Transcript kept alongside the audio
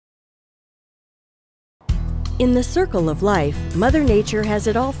In the circle of life, Mother Nature has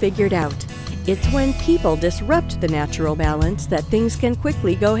it all figured out. It's when people disrupt the natural balance that things can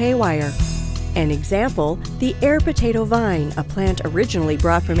quickly go haywire. An example, the air potato vine, a plant originally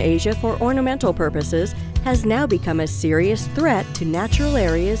brought from Asia for ornamental purposes, has now become a serious threat to natural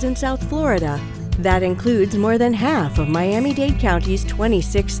areas in South Florida. That includes more than half of Miami-Dade County's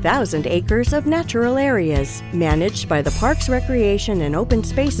 26,000 acres of natural areas, managed by the Parks, Recreation, and Open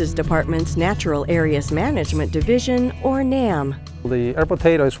Spaces Department's Natural Areas Management Division, or NAM. The air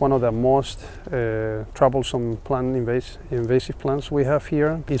potato is one of the most troublesome invasive plants we have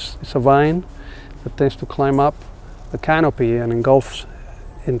here. It's a vine that tends to climb up the canopy and engulfs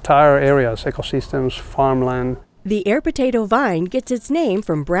entire areas, ecosystems, farmland. The air potato vine gets its name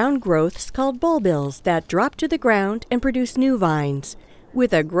from brown growths called bulbils that drop to the ground and produce new vines.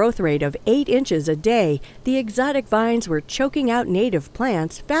 With a growth rate of 8 inches a day, the exotic vines were choking out native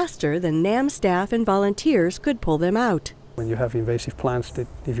plants faster than NAM staff and volunteers could pull them out. When you have invasive plants, that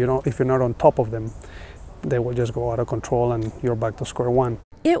if you're not on top of them, they will just go out of control and you're back to square one.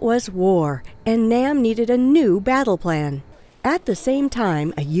 It was war, and NAM needed a new battle plan. At the same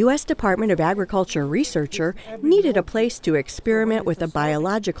time, a U.S. Department of Agriculture researcher needed a place to experiment with a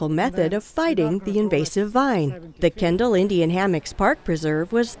biological method of fighting the invasive vine. The Kendall Indian Hammocks Park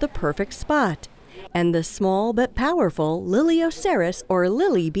Preserve was the perfect spot, and the small but powerful Lilioceras or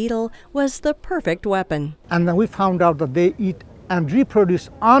lily beetle was the perfect weapon. And then we found out that they eat and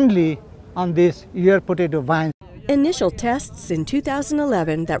reproduce only on these air potato vines. Initial tests in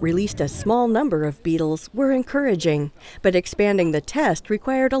 2011 that released a small number of beetles were encouraging, but expanding the test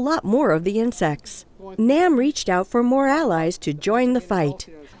required a lot more of the insects. NAM reached out for more allies to join the fight.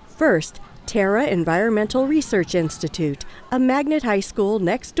 First, TERRA Environmental Research Institute, a magnet high school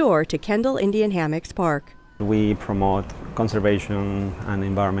next door to Kendall Indian Hammocks Park. We promote conservation and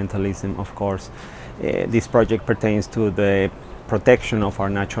environmentalism, of course. This project pertains to the protection of our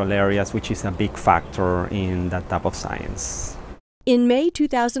natural areas, which is a big factor in that type of science. In May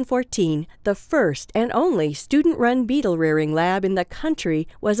 2014, the first and only student-run beetle rearing lab in the country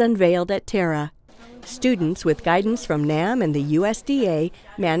was unveiled at TERRA. Students with guidance from NAM and the USDA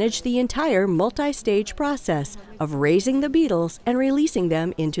managed the entire multi-stage process of raising the beetles and releasing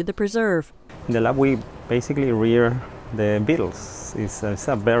them into the preserve. In the lab, we basically rear the beetles. It's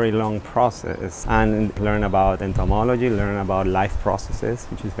a very long process, and learn about entomology, learn about life processes,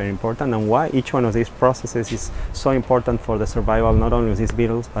 which is very important, and why each one of these processes is so important for the survival not only of these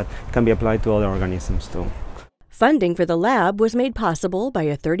beetles, but can be applied to other organisms too. Funding for the lab was made possible by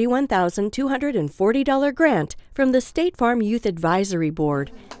a $31,240 grant from the State Farm Youth Advisory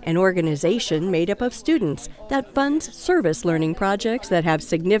Board, an organization made up of students that funds service learning projects that have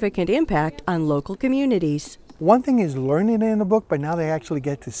significant impact on local communities. One thing is learning it in the book, but now they actually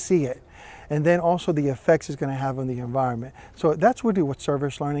get to see it. And then also the effects it's going to have on the environment. So that's really what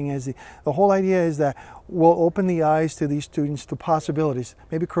service learning is. The whole idea is that we'll open the eyes to these students to possibilities,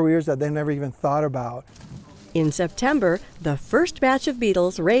 maybe careers that they never even thought about. In September, the first batch of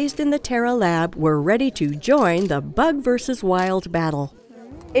beetles raised in the TERRA lab were ready to join the bug versus wild battle.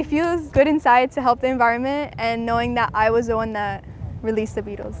 It feels good inside to help the environment, and knowing that I was the one that release the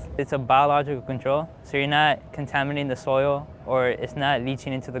beetles. It's a biological control, so you're not contaminating the soil, or it's not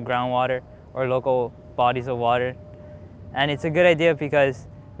leaching into the groundwater or local bodies of water. And it's a good idea because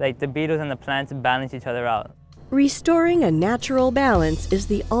the beetles and the plants balance each other out. Restoring a natural balance is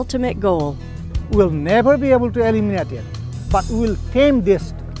the ultimate goal. We'll never be able to eliminate it, but we'll tame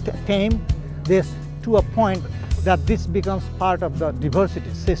this to a point that this becomes part of the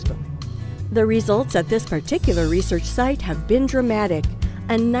diversity system. The results at this particular research site have been dramatic.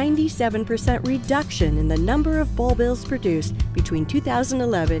 A 97% reduction in the number of bulbils produced between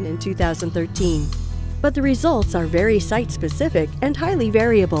 2011 and 2013. But the results are very site-specific and highly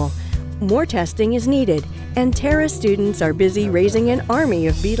variable. More testing is needed, and TERRA students are busy raising an army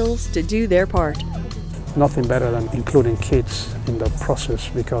of beetles to do their part. Nothing better than including kids in the process,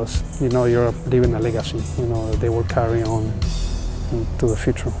 because you're leaving a legacy. They will carry on to the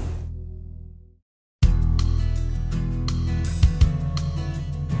future.